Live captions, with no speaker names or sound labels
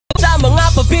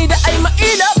mga pabida ay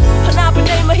mailap, hanapin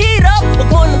ay mahirap, huwag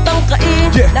mo nang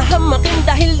tangkain, nahamakin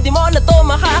dahil di mo na to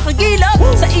makakagilap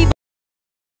sa iba.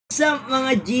 What's up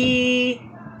mga G?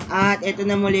 At ito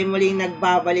na muli-muling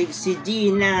nagbabalik si G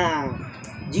ng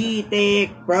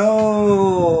G-Tech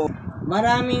Pro.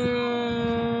 Maraming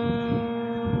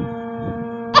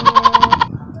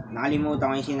nakalimutan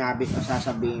ko yung sinabi ko,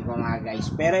 sasabihin ko nga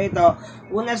guys. Pero ito,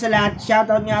 una sa lahat,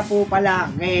 shoutout nga po pala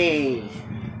kay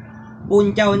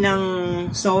Punchaw ng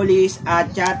Solis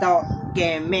at shoutout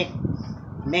kay Mek,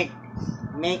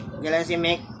 galang si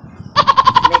Mek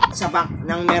Sabak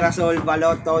ng Mirasol,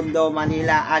 Balot, Tondo,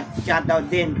 Manila. At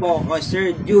shoutout din po kay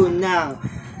Sir June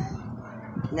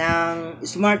ng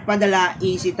Smart Padala,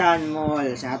 Easy Town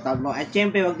Mall. Shoutout mo. At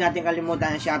syempre, huwag natin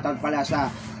kalimutan ang shoutout pala sa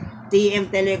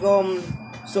TM Telecom,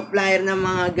 supplier ng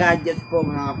mga gadgets po,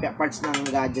 mga parts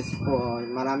ng gadgets po.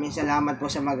 Maraming salamat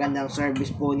po sa magandang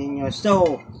service po ninyo.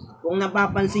 So, kung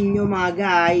napapansin nyo mga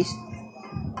guys,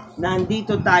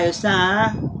 nandito tayo sa...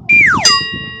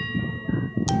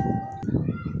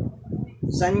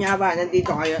 Saan nga ba?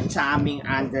 Nandito kayo sa aming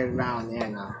underground.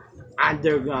 Ayan o.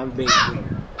 Underground basement.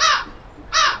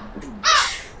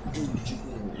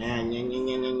 Ayan.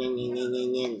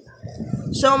 Yan.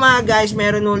 So mga guys,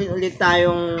 meron ulit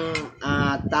tayong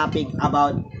topic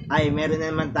about, meron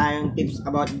na naman tayong tips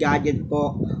about gadget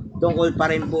po. Tungkol pa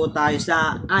rin po tayo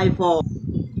sa iPhone.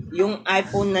 Yung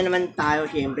iPhone na naman tayo,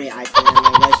 syempre iPhone na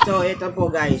naman guys. So ito po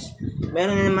guys,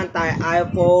 meron na naman tayo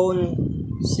iPhone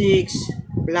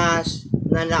 6 Plus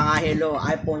na nakahilo.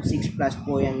 iPhone 6 Plus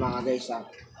po yan mga guys ha.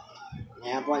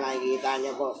 Ayan po, nakikita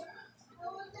niyo po,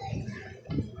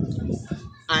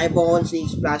 iPhone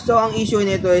 6 Plus. So ang issue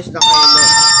nito is nakahilo.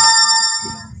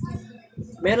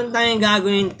 Meron tayong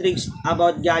gagawin tricks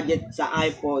about gadget sa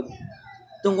iPhone.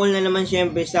 Tungkol na naman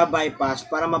syempre sa bypass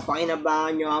para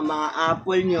mapakinabangan nyo ang mga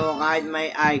Apple nyo kahit may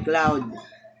iCloud.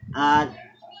 At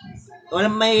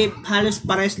may halos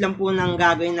pares lang po ng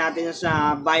gagawin natin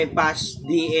sa bypass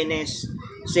DNS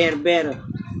server.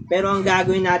 Pero ang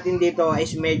gagawin natin dito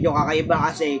is medyo kakaiba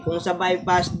kasi kung sa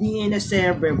bypass DNS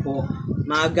server po,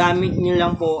 magagamit nyo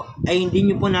lang po, ay hindi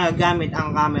nyo po nagagamit ang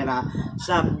camera.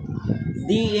 Sa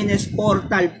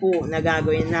iDNSPortal po na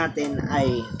gagawin natin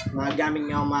ay magagamit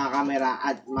nyo ang mga camera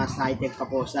at mas high-tech pa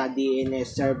po sa DNS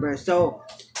server. So,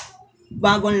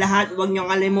 bagong lahat, huwag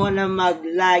nyo kalimutan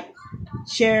mag-like,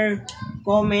 share,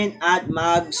 comment at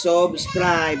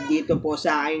mag-subscribe dito po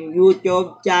sa aking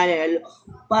YouTube channel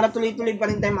para tuloy-tuloy pa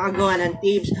rin tayo makagawa ng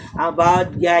tips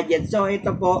about gadgets. So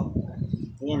ito po,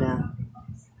 yan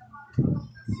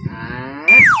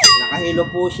nakahilo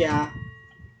po siya.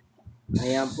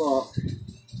 Ayan po.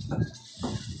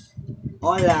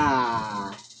 Hola.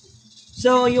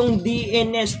 So yung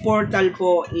DNS portal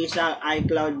po is ang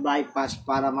iCloud bypass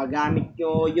para magamit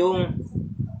nyo yung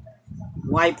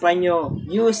Wi-Fi nyo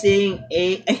using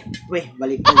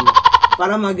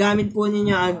para magamit po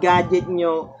ninyo ang gadget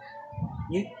nyo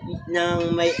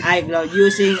ng may iCloud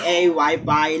using a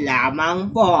Wi-Fi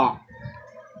lamang po.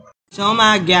 So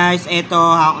mga guys, ito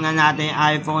hawak na natin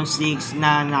iPhone 6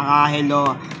 na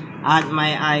nakahilo at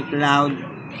may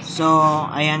iCloud. So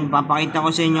ayan, papakita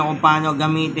ko sa inyo kung paano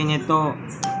gamitin ito.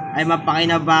 Ay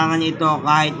mapakinabangan ito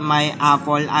kahit may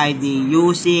Apple ID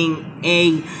using a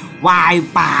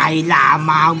Wi-Fi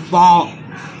lamang po.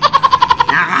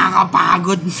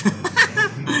 Nakakapagod.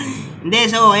 Hindi,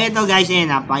 so ito guys,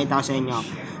 napakita ko sa inyo.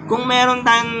 Kung meron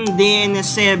tayong DNS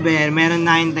server, meron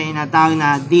na tayong tinatawag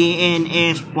na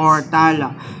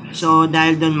iDNSPortal. So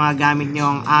dahil doon magamit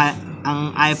nyo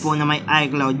ang iPhone na may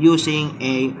iCloud using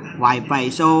a Wi-Fi.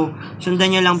 So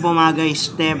sundan nyo lang po mga guys,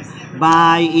 step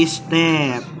by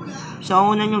step. So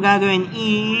ang una nyo gagawin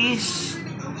is,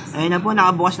 ayun na po,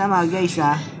 nakabukas na mga guys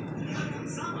ha.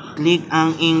 Click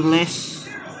ang English.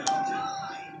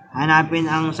 Hanapin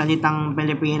ang salitang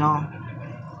Pilipino.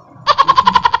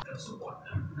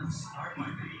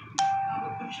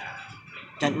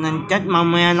 Chat ng chat,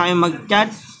 mamaya na kayo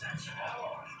mag-chat.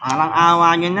 Parang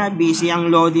awa nyo na, busy ang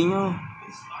loading nyo.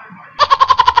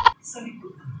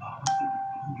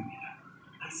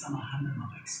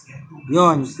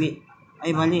 Yun,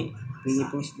 ay mali.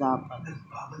 Philippines dapat.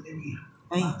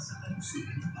 Ay.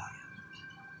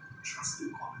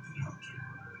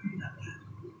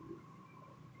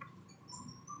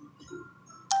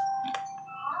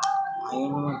 Ayaw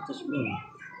mo mag-tasbih.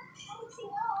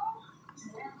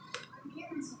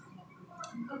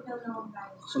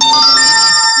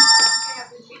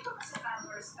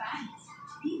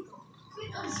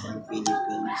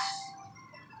 Philippines.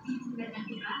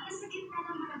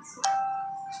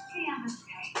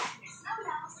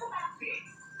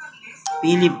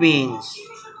 Philippines.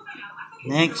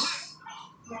 Next.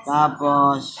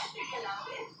 Tapos,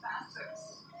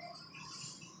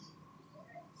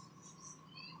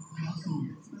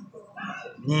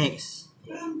 next.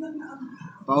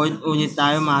 Paulit-ulit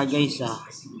tayo mga guys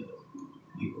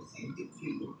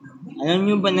Alam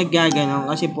nyo ba naggaganon?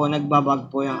 Kasi po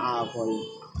nagbabag po yung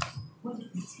Apple.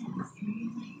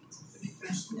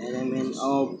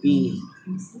 LMNOP.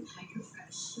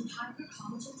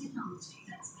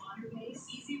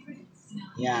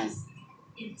 Yan.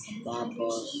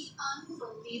 Tapos,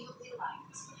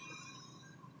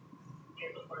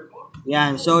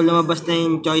 yan. So, lumabas na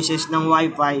yung choices ng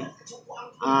Wi-Fi.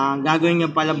 Gagawin nyo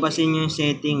palabasin yung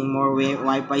setting, more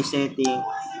Wi-Fi setting.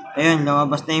 Ayun,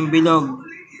 lumabas na yung bilog.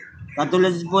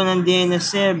 Katulad po ng DNS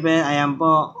server, ayan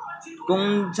po.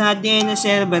 Kung sa DNS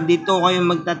server, dito kayo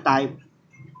magta-type.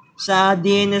 Sa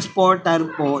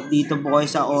iDNSPortal po, dito po kayo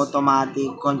sa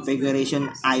automatic configuration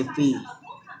IP.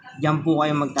 Diyan po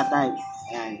kayo magta-type.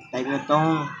 Ayan, type nyo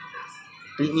tong,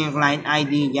 click nyo yung client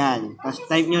ID dyan. Tapos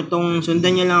type nyo tong,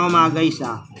 sundan nyo lang ako mga guys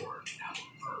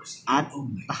At,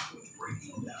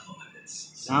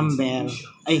 number,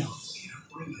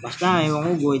 basta, ewan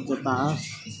ko, guhit sa taas.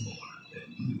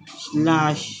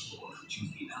 Slash,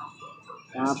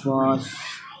 tapos,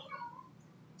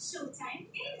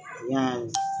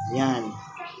 yan.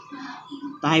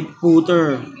 Type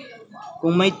footer.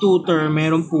 Kung may tutor,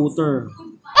 merong footer.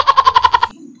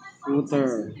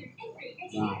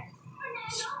 Yan.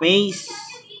 Space,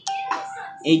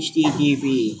 HTTP.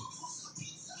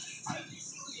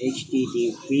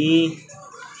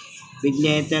 Big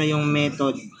letter yung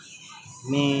method.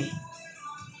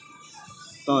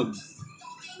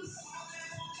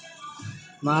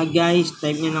 Mga guys,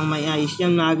 type nyo ng may ayos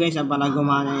yan mga guys para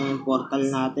gumana yung portal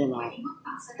natin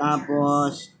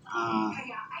Tapos,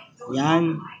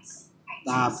 yan.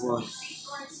 Tapos,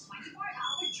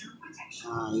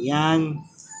 yan.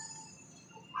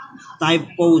 Type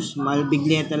post, big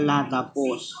letter lahat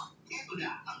post.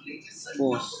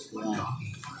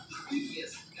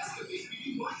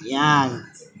 Yan.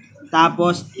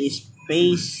 Tapos,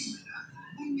 space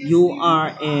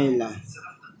URL.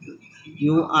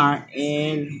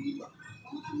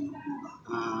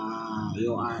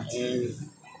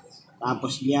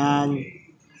 Tapos yan,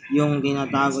 yung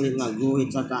tinatawag ulit na guhit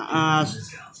sa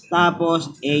taas.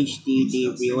 Tapos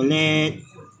HTTP ulit.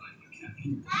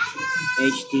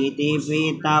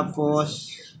 Tapos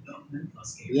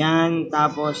yan,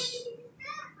 tapos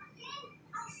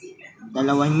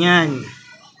dalawa niyan.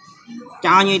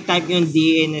 Tsaka nyo i-type yung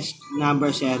DNS number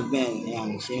server.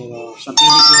 Ayan, 0. Sa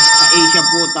Philippines, sa Asia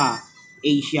po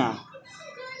Asia.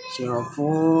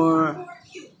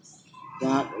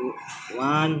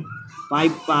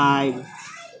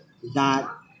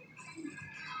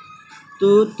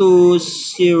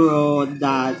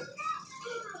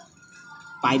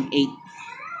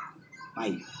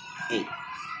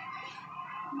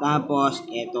 Tapos,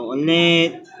 ito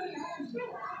ulit.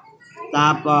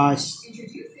 Tapos,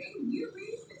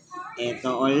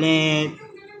 ito ulit.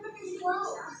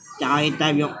 Tsaka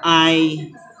i-type yung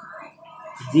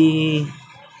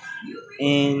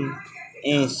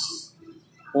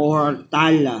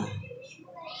iDNSPortal.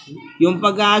 Yung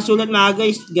pag-asulat mga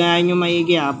guys, gaya nyo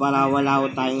maigi para wala ko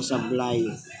tayong sablay.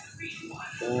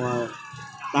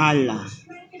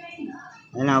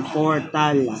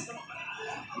 Portal.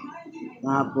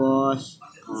 Tapos,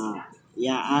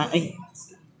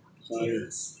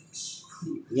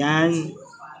 yan.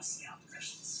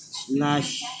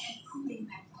 Slash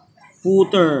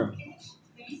footer.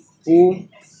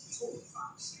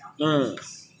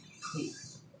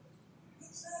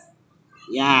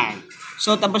 Yan.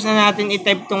 So, tapos na natin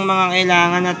i-type tong mga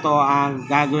kailangan na to. Ang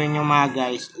gagawin nyo mga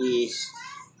guys is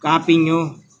copy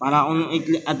nyo. Para kung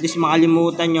at least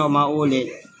makalimutan nyo,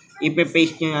 maulit.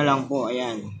 Ipe-paste nyo na lang po.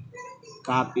 Ayan.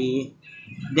 Copy.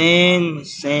 Then,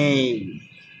 save.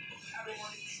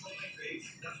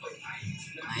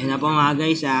 Ayun na po mga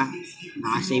guys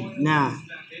Naka-save na.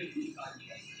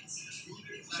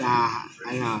 Sa,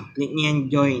 click nyo yung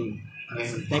join.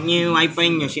 Ayan. Type nyo yung wifi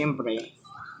nyo, syempre.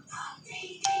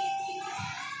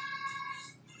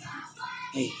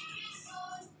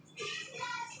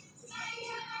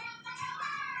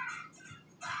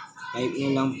 Type nyo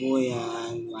lang po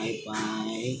yan,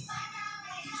 wifi.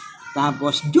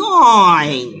 Tapos,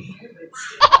 join!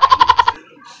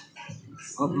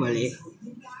 Mali.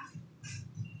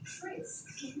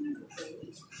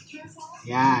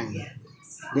 Yan.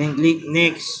 Then, click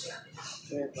next.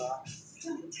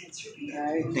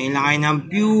 Tayo lang kayo ng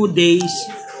few days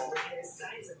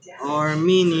or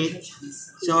minute.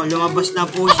 So, lumabas na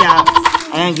po siya.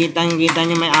 Ayan, kita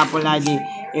nyo may Apple ID.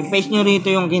 I-paste nyo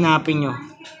rito yung kinapin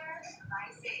nyo.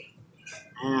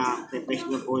 Ayan, paste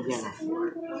nyo po dyan.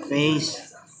 Paste.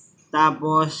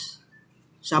 Tapos,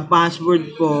 sa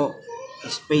password po,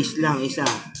 space lang, isa.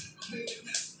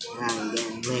 Ayan,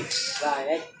 then next.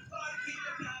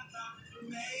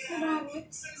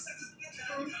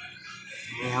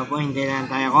 Ayan po, hindi lang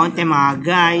tayo konti mga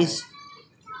guys.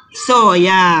 So,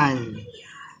 ayan.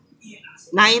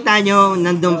 Nakita nyo,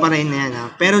 nandun pa rin na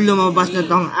yan. Pero lumabas na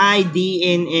tong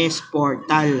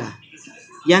iDNSPortal.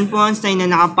 Yan po ang sign na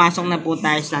nakapasok na po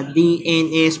tayo sa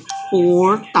iDNSPortal.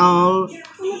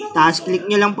 Tapos, click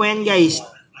nyo lang po yan guys.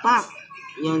 Pak!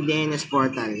 Yung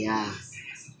DNSPortal. Yan.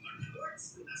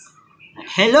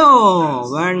 Hello!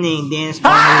 Warning,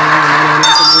 DNSPortal.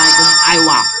 Assalamualaikum.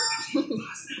 Aywa!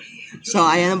 So,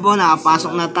 ayan po,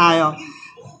 nakapasok na tayo.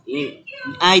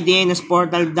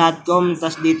 iDNSportal.com.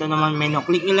 Tapos dito naman menu.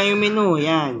 Click nyo lang yung menu.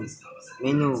 Yan.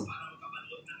 Menu.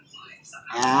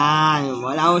 Ayan.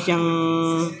 Wala ko siyang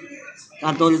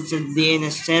katulad sa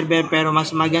DNS server. Pero mas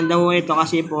maganda po ito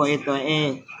kasi po ito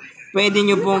pwede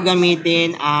nyo pong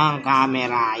gamitin ang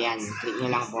camera. Ayan. Click nyo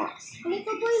lang po.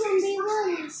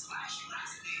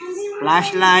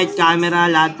 Flashlight, camera,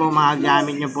 lahat po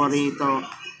magagamit nyo po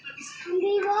rito.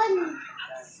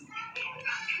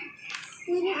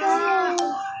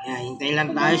 Ayan, hintay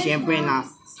lang tayo. Siyempre na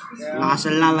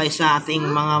nakasalalay sa ating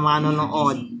mga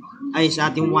manonood ay sa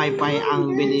ating wifi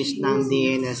ang bilis ng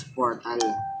DNSPortal.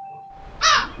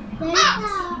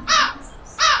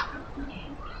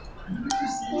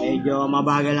 Medyo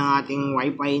mabagal ang ating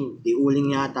wifi. Di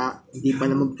uling yata. Hindi pa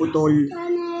na magputol.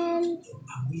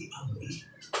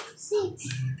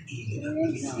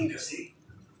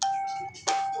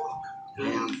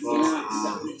 Ayan po.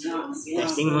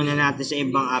 Testing muna natin sa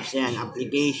ibang apps yan.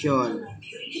 Application.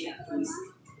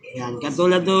 Yan.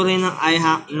 Katulad do rin ng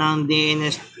iHack ng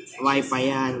DNS Wi-Fi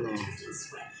yan.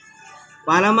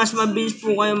 Para mas mabilis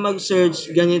po kayo mag-search,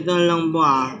 ganito lang po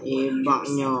i-back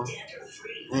nyo.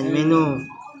 And menu.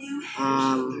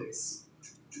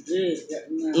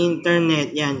 Internet.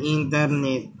 Yan.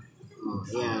 Internet.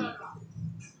 Yan.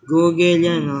 Google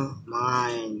yan. Mga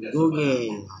yan.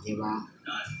 Google. Diba?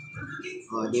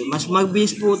 Mas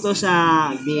mabilis po to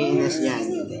sa DNS yan.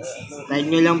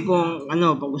 Type nyo lang po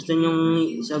pag gusto nyo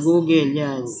sa Google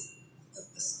yan.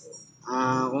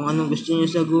 Kung anong gusto nyo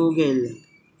sa Google.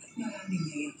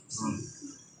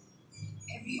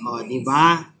 Diba?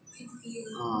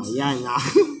 Yan.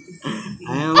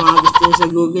 Ayan mga gusto nyo sa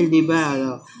Google, diba?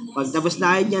 Pag tapos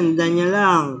na kayo dyan, dan nyo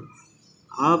lang.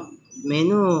 Up,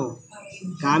 menu,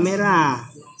 camera.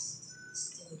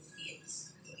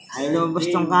 Ay, lumabas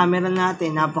tong camera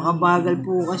natin. Napakabagal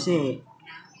po kasi.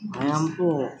 Ayan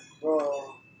po.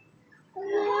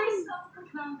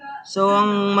 So,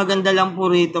 ang maganda lang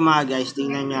po rito mga guys.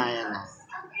 Tingnan nyo. Ayan.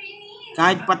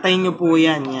 Kahit patay nyo po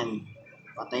yan. Yan.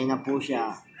 Patay na po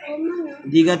siya.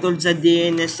 Hindi katulad sa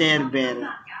DNS server.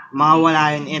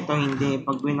 Mawala yun. Ito hindi.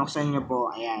 Pag binuksan nyo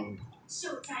po. Ayan.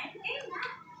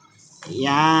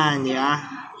 Ayan. Diba?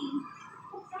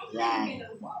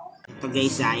 Ayan. Ito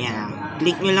guys, ayan.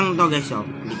 Click nyo lang to guys,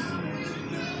 click.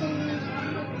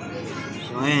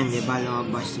 So, ayan, diba,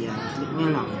 lumabas yan. Click nyo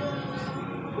lang.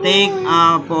 Take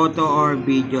a photo or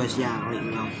videos yan. Click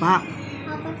nyo. Pa.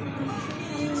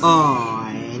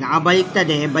 Nakabaliktad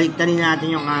baliktad din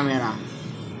natin yung camera.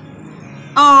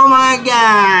 Oh my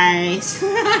guys!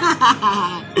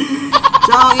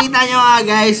 So, kita nyo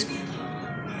guys.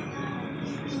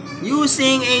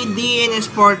 Using a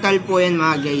DNSPortal po yan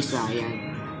mga guys, ayan.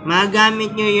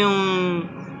 Magamit nyo yung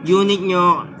unit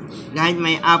nyo kahit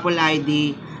may Apple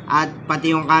ID at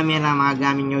pati yung camera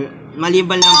magamit nyo.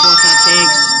 Maliban lang po sa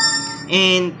text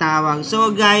and tawag.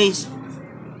 So guys,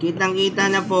 kitang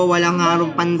kita na po, walang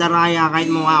harong pandaraya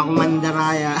kahit mukha akong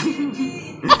mandaraya.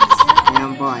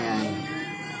 Ayan po, ayan.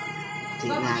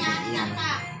 Tignan natin, ayan.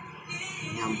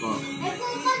 Ayan po.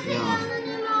 Ayan.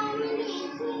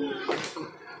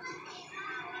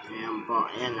 Ayan po,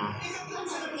 ayan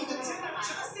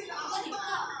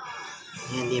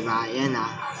Ayan, diba? Ayan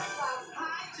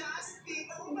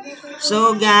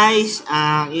So guys,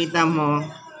 kita mo,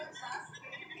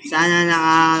 sana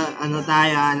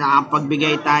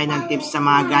nakapagbigay tayo ng tips sa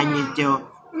mga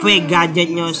gadget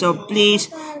nyo. So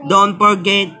please, don't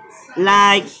forget,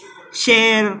 like,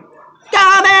 share,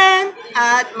 comment,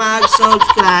 at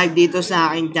mag-subscribe dito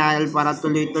sa aking channel para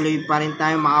tuloy-tuloy pa rin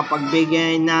tayo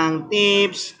makapagbigay ng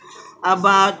tips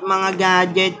about mga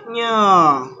gadget nyo.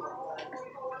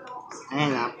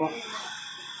 Ayan po.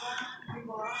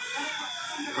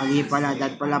 Mali pala,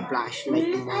 that pala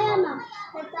flashlight.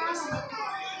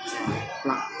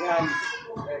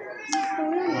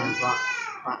 Ayan po.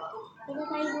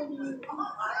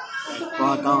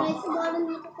 Photo.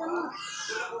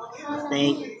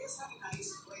 Take.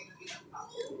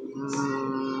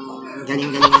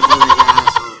 Galing-galing na talaga.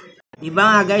 So, diba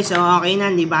nga guys, so okay na,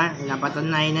 diba?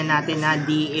 Napatunayan na natin na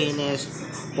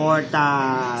iDNSPortal.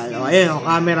 O, ayun, yung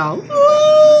camera. Woo!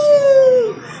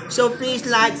 So, please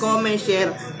like, comment,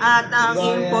 share. At ang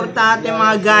importante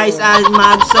mga guys ay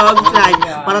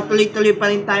mag-subscribe para tuloy-tuloy pa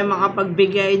rin tayo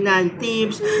makapagbigay ng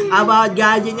tips about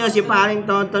gadget nyo. Si paring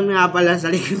Tonton nga pala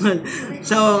sa likod.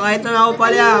 So, ito na po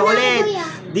pala ulit.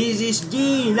 This is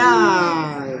G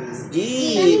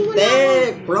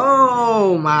Tech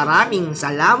Pro. Maraming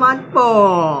salamat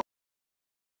po.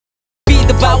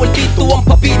 Bida, bawal dito ang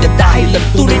pabida dahil ang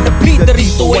tunay na bida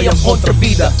rito ay ang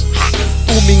kontrabida.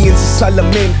 Tumingin sa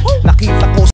salamin, nakita ko